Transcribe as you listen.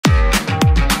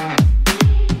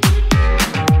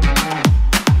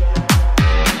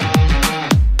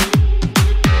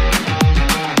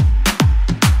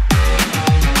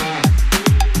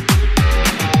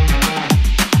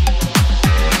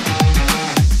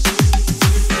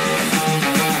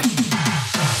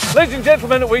Ladies and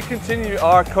gentlemen, we continue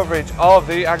our coverage of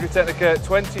the AGRITECHNICA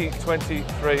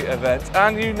 2023 event,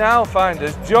 and you now find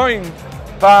us joined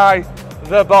by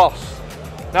the boss.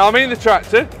 Now, I mean the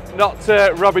tractor, not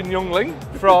Robin Youngling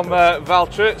from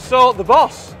Valtra. So the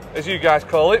boss, as you guys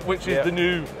call it, which is the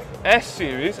new S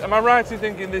series. Am I right in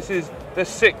thinking this is the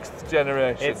 6th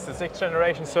generation? It's the 6th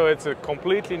generation, so it's a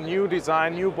completely new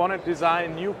design, new bonnet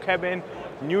design, new cabin,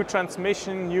 new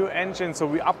transmission, new engine, so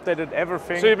we updated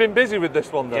everything. So you've been busy with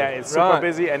this one then? Yeah, it's super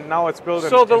busy, and now it's built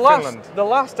in Finland. The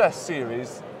last S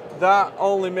series, that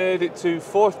only made it to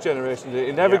 4th generation.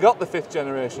 It never got the 5th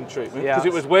generation treatment because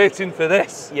it was waiting for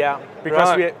this. Yeah,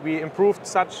 because we improved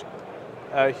such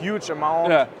a huge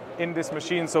amount in this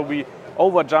machine, so we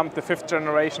overjumped the 5th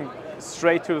generation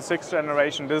straight to the 6th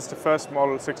generation. This is the first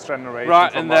model, 6th generation.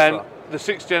 Right, and then the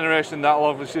 6th generation, that'll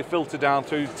obviously filter down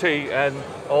through T and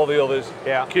all the others,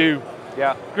 Q.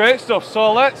 Yeah. Great stuff.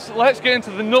 So let's get into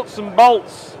the nuts and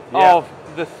bolts of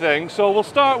the thing. So we'll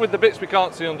start with the bits we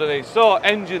can't see underneath. So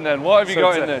engine then, what have you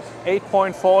got in this?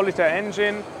 8.4 litre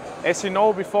engine. As you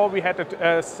know, before we had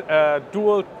a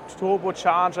dual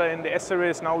turbocharger in the S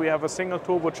series, now we have a single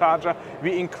turbocharger.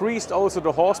 We increased also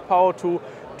the horsepower to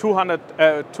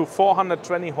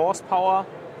 420 horsepower,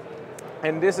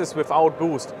 and this is without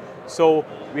boost. So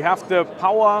we have the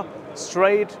power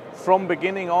straight from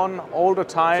beginning on all the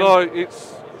time. So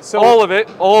it's all of it,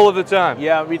 all of the time?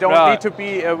 Yeah, we don't need to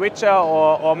be a Witcher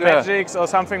or Magix or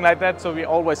something like that, so we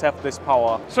always have this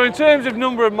power. So in terms of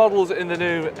number of models in the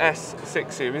new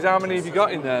S6 series, how many have you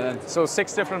got in there then? So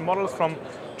 6 different models from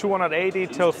 280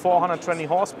 till 420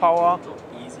 horsepower,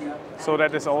 so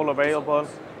that is all available.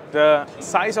 The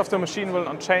size of the machine will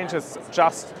not change, it's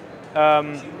just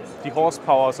the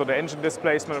horsepower, so the engine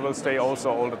displacement will stay also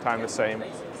all the time the same.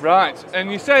 Right,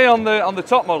 and you say on the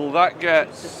top model that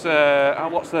gets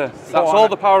that's all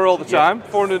the power all the time,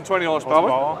 420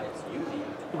 horsepower.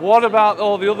 What about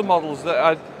all the other models?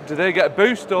 Do they get a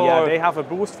boost or? Yeah, they have a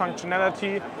boost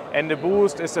functionality, and the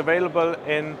boost is available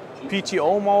in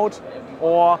PTO mode,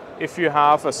 or if you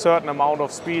have a certain amount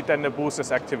of speed, then the boost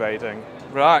is activating.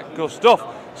 Right, good stuff.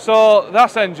 So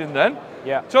that's engine then.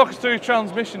 Yeah. Talk us through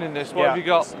transmission in this. What have you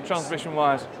got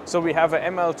transmission-wise? So we have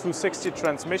an ML260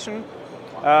 transmission.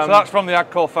 So that's from the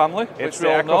AGCO family. It's the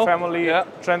AGCO family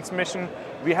transmission.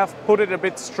 We have put it a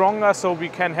bit stronger so we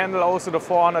can handle also the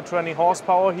 420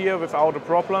 horsepower here without a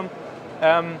problem.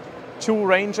 2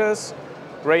 ranges,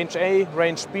 range A,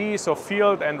 range B, so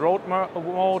field and road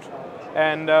mode.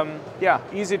 And yeah,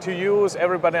 easy to use,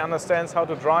 everybody understands how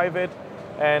to drive it.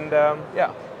 And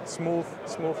yeah, smooth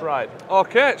ride.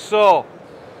 Okay, so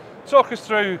talk us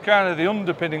through kind of the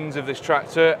underpinnings of this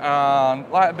tractor and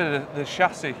like a bit of the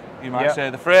chassis, you might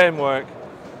say, the framework.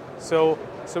 So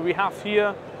we have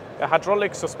here a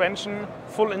hydraulic suspension,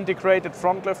 full integrated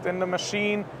front lift in the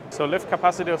machine. So lift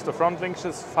capacity of the front winch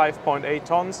is 5.8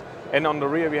 tons, and on the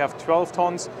rear we have 12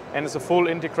 tons, and it's a full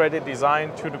integrated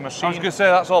design to the machine. I was going to say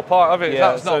that's all part of it.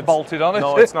 Yeah, that's not bolted on it.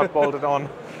 No, it's not bolted on.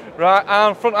 Right,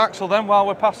 and front axle then, while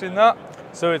we're passing that?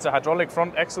 So it's a hydraulic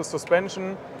front axle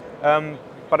suspension,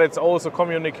 but it's also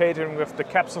communicating with the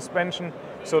cab suspension,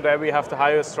 so there we have the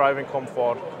highest driving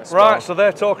comfort as well. Right, so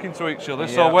they're talking to each other.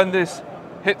 So when this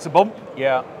hits a bump,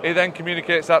 it then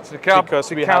communicates that to the cab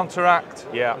to counteract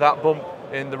that bump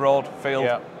in the road, field,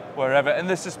 wherever. And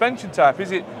the suspension type,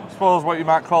 is it, I suppose, what you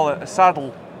might call it, a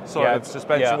saddle sort of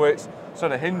suspension where it's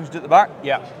sort of hinged at the back?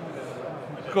 Yeah.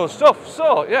 Good stuff.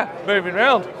 So, yeah, moving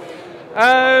around.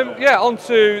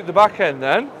 Onto the back end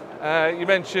then. You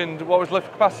mentioned, what was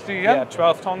lift capacity again? Yeah,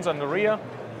 12 tons on the rear.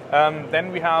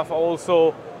 Then we have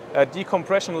also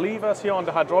decompression levers here on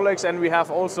the hydraulics, and we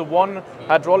have also one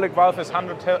hydraulic valve is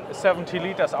 170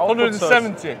 liters output.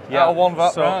 170 out of one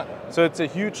valve, right. So it's a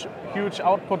huge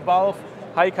output valve,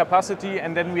 high capacity,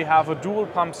 and then we have a dual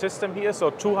pump system here, so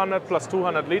 200 plus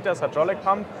 200 liters hydraulic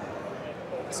pump.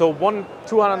 So one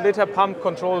 200 liter pump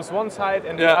controls one side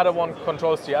and the other one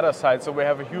controls the other side. So we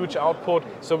have a huge output.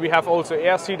 So we have also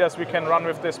air seeders we can run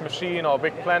with this machine, or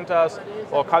big planters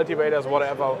or cultivators,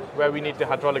 whatever, where we need the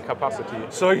hydraulic capacity.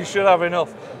 So you should have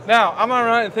enough. Now, am I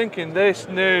right in thinking this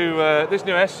new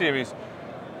S series,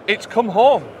 it's come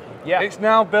home? Yeah. It's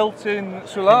now built in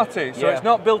Sulati, so it's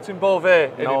not built in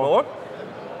Beauvais anymore.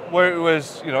 Where it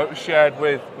was, it was shared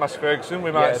with Massey Ferguson,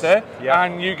 we might say,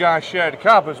 and you guys shared a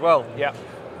cab as well. Yeah.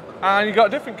 And you got a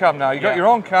different cab now. You got your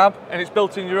own cab, and it's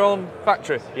built in your own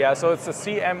factory. Yeah, so it's a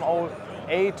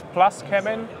CM08 Plus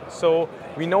cabin. So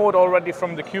we know it already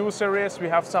from the Q series. We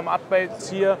have some updates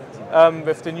here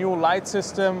with the new light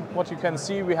system. What you can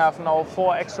see, we have now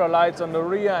 4 extra lights on the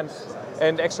rear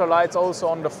and extra lights also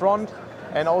on the front.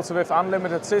 and also with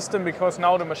unlimited system, because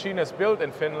now the machine is built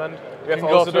in Finland. We have You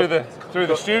can also go through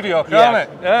the studio, can't Yeah. it?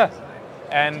 Yeah.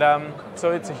 And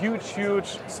so it's a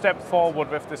huge step forward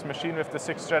with this machine, with the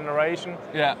 6th generation.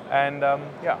 Yeah. And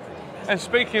yeah. And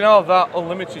speaking of that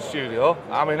unlimited studio,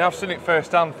 I mean, I've seen it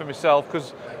firsthand for myself,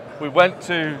 because we went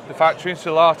to the factory in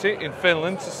Salati in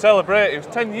Finland to celebrate. It was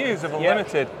 10 years of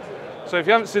unlimited. So if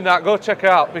you haven't seen that, go check it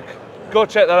out. Go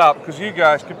check that out, because you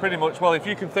guys can pretty much, well, if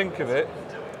you can think of it,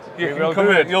 you can come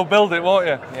in, you'll build it, won't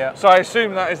you? Yeah. So I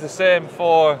assume that is the same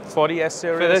for the S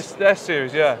series. for this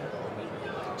S-Series, yeah.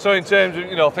 So in terms of,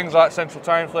 you know, things like central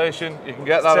tire inflation, you can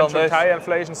get that on this. Central tire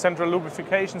inflation, central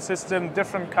lubrication system,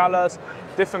 different colors,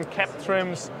 different cap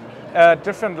trims,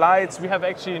 different lights. We have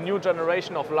actually a new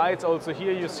generation of lights also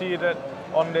here. You see that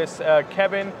on this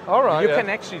cabin. All right, you can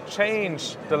actually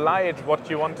change the light what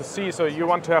you want to see. So you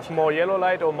want to have more yellow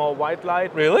light or more white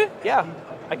light. Really? Yeah,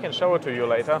 I can show it to you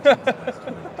later.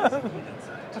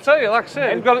 I tell you, like I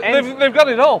say, they've got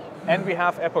it all. And we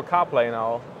have Apple CarPlay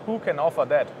now. Who can offer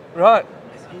that? Right.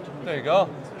 There you go.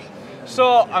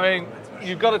 So, I mean,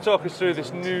 you've got to talk us through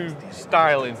this new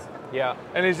styling. Yeah.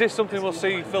 And is this something we'll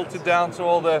see filtered down to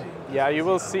all the... Yeah, you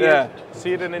will see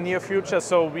it in the near future.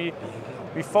 So we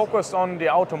focused on the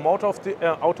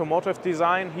automotive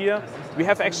design here. We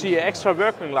have actually an extra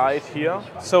working light here.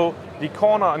 So the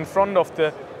corner in front of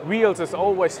the wheels is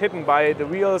always hidden by the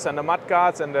wheels and the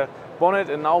mudguards and the bonnet,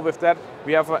 and now with that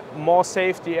we have a more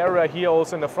safety area here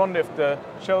also in the front. If the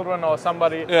children or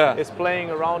somebody is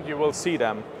playing around, you will see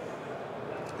them.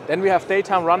 Then we have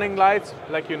daytime running lights,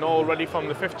 like you know already from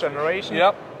the 5th generation.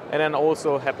 Yep. And then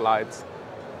also headlights.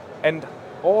 And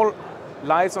all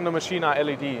lights on the machine are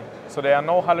LED. So there are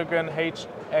no halogen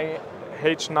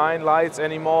H9 lights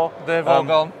anymore. They've all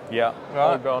gone? Yeah,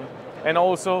 all gone. And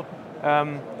also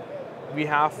we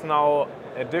have now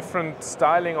a different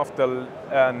styling of the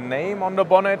name on the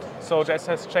bonnet. So that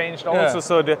has changed also.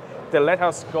 So the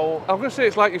letters go... I'm going to say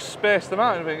it's like you spaced them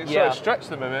out and everything. It sort of stretched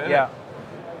them a bit, isn't it?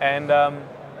 And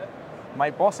my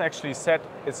boss actually said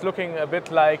it's looking a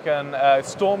bit like a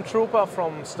stormtrooper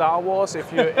from Star Wars.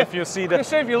 If you see the... You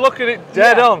see, if you look at it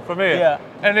dead on from here,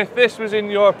 and if this was in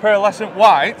your pearlescent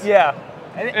white,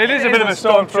 it is a bit of a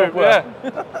stormtrooper.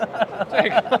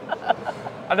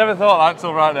 I never thought that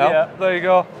until right now. Yeah. There you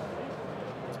go.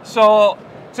 So,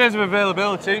 in terms of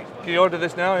availability, can you order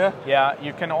this now, yeah? Yeah,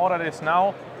 you can order this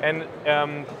now, and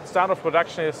start of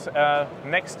production is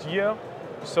next year.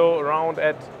 So around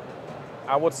at,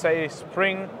 I would say,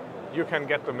 spring, you can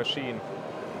get the machine.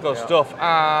 Good stuff.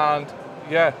 And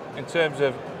yeah, in terms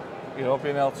of, you know,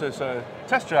 being able to sort of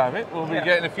test drive it, we'll be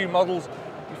getting a few models,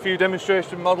 a few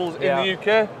demonstration models in the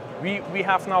UK. We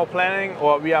have now planning,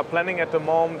 or we are planning at the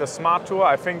moment, the Smart Tour.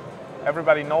 I think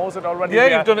everybody knows it already.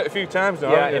 Yeah, you've done it a few times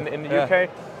now. Yeah, in the UK.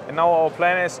 And now our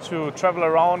plan is to travel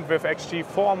around with actually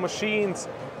 4 machines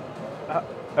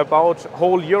about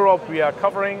whole Europe we are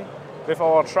covering with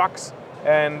our trucks.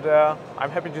 And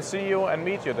I'm happy to see you and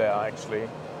meet you there, actually.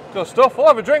 Good stuff. We'll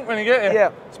have a drink when you get here.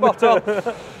 Yeah. Spot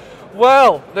on.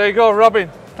 Well, there you go, Robin.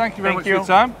 Thank you very much for your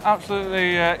time.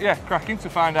 Absolutely, cracking to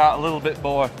find out a little bit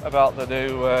more about the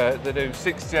new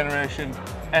 6th generation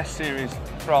S-Series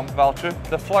from Valtra,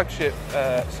 the flagship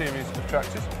series of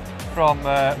tractors from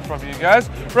you guys.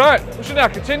 Right, we should now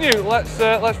continue. Let's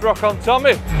rock on,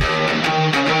 Tommy.